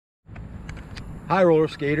Hi roller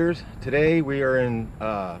skaters. Today we are in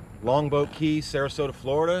Longboat Key, Sarasota,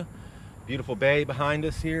 Florida. Beautiful bay behind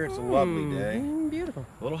us here. It's a lovely day. Beautiful.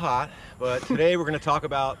 A little hot, but today we're going to talk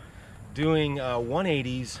about doing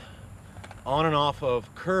 180s on and off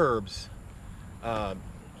of curbs,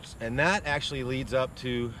 and that actually leads up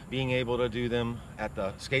to being able to do them at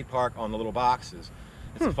the skate park on the little boxes.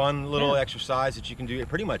 It's a fun little exercise that you can do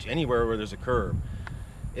pretty much anywhere where there's a curb.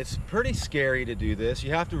 It's pretty scary to do this.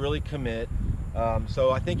 You have to really commit.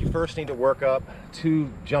 So I think you first need to work up to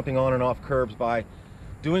jumping on and off curbs by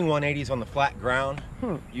doing 180s on the flat ground,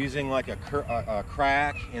 using like a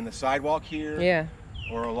crack in the sidewalk here,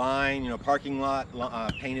 or a line, parking lot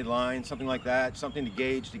painted line, something like that, something to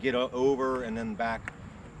gauge to get over and then back,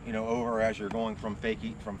 over as you're going from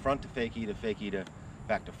front to fakie to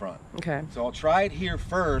back to front. Okay. So I'll try it here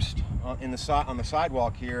first on the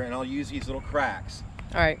sidewalk here, and I'll use these little cracks.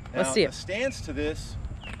 All right, Now, let's see it. The stance to this,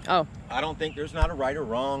 Oh. I don't think there's not a right or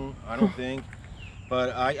wrong, I don't think.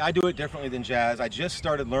 But I do it differently than Jazz. I just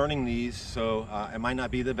started learning these, so I might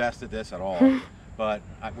not be the best at this at all. But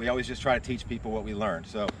we always just try to teach people what we learned.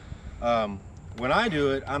 So when I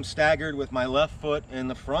do it, I'm staggered with my left foot in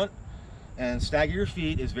the front. And stagger your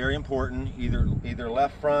feet is very important, either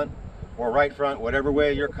left front or right front, whatever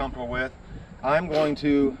way you're comfortable with. I'm going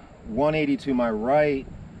to 180 to my right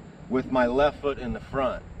with my left foot in the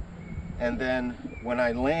front. And then when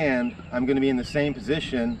I land, I'm going to be in the same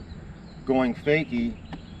position, going fakie,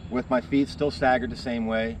 with my feet still staggered the same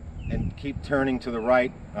way, and keep turning to the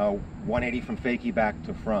right, 180 from fakie back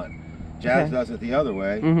to front. Jazz does it the other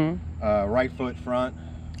way, right foot front.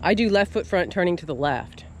 I do left foot front turning to the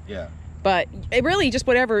left. Yeah. But it really just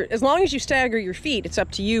whatever, as long as you stagger your feet, it's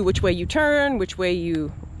up to you which way you turn, which way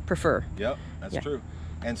you prefer. Yep, that's true.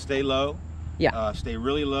 And stay low. Yeah. Stay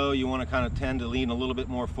really low. You want to kind of tend to lean a little bit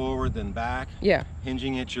more forward than back. Yeah.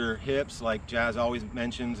 Hinging at your hips, like Jazz always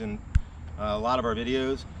mentions in a lot of our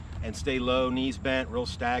videos. And stay low, knees bent, real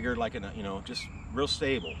staggered, like just real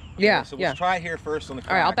stable. Yeah. So let's try here first on the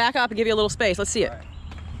crack. All right, I'll back up and give you a little space. Let's see it. Right.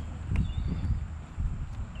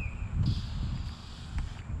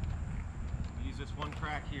 Use this one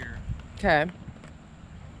crack here. Okay.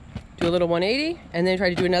 Do a little 180 and then try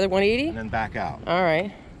to do another 180. And then back out. All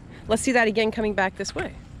right. Let's see that again coming back this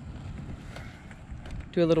way.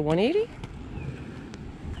 Do a little 180.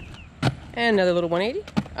 And another little 180.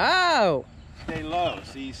 Oh! Stay low.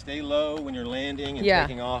 See, stay low when you're landing and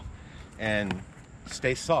taking off, and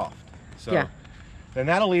stay soft. So then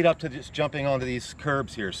that'll lead up to just jumping onto these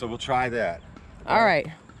curbs here. So we'll try that. All right.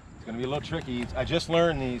 It's going to be a little tricky. I just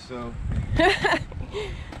learned these, so.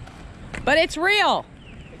 But it's real.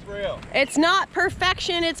 It's real. It's not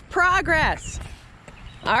perfection, it's progress.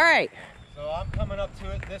 All right. So I'm coming up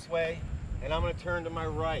to it this way, and I'm going to turn to my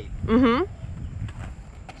right. So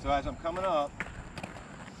as I'm coming up,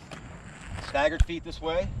 staggered feet this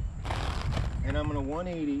way, and I'm going to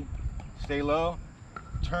 180, stay low,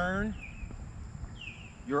 turn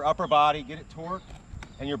your upper body, get it torqued,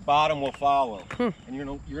 and your bottom will follow. And you're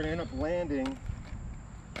going to end up landing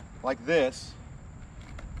like this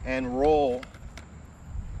and roll,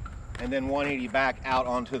 and then 180 back out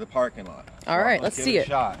onto the parking lot. All right, let's see it.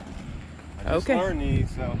 Shot. I just learned these,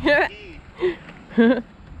 so.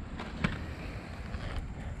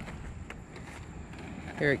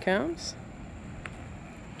 Here it comes.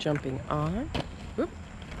 Jumping on. Whoop.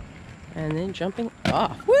 And then jumping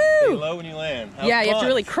off. Woo! Stay low when you land. You have to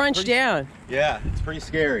really crunch down. Yeah, it's pretty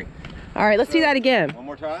scary. All right, let's see that again. One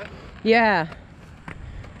more time? Yeah.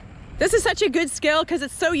 This is such a good skill because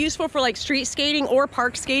it's so useful for like street skating or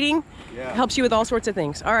park skating. Yeah. It helps you with all sorts of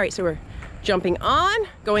things. All right, so we're jumping on,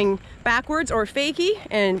 going backwards or fakie,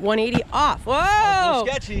 and 180 off. Whoa! That was a little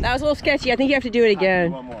sketchy. That was a little sketchy. I think you have to do it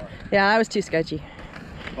again. One more. Yeah, that was too sketchy.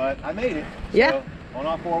 But I made it. Yeah. So, on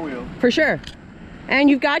all four wheels. For sure. And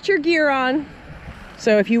you've got your gear on.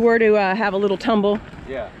 So if you were to have a little tumble,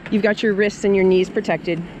 you've got your wrists and your knees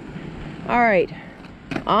protected. All right.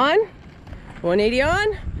 On. 180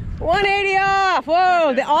 on. 180 off.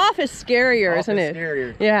 Whoa, the off is scarier, isn't it?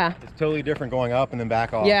 Scarier. Yeah. It's totally different going up and then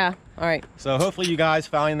back off. Yeah. All right. So hopefully you guys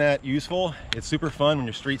find that useful. It's super fun when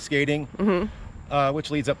you're street skating,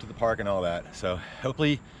 which leads up to the park and all that. So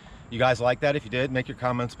hopefully you guys like that. If you did, make your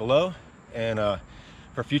comments below. And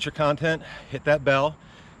for future content, hit that bell.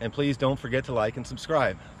 And please don't forget to like and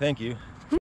subscribe. Thank you.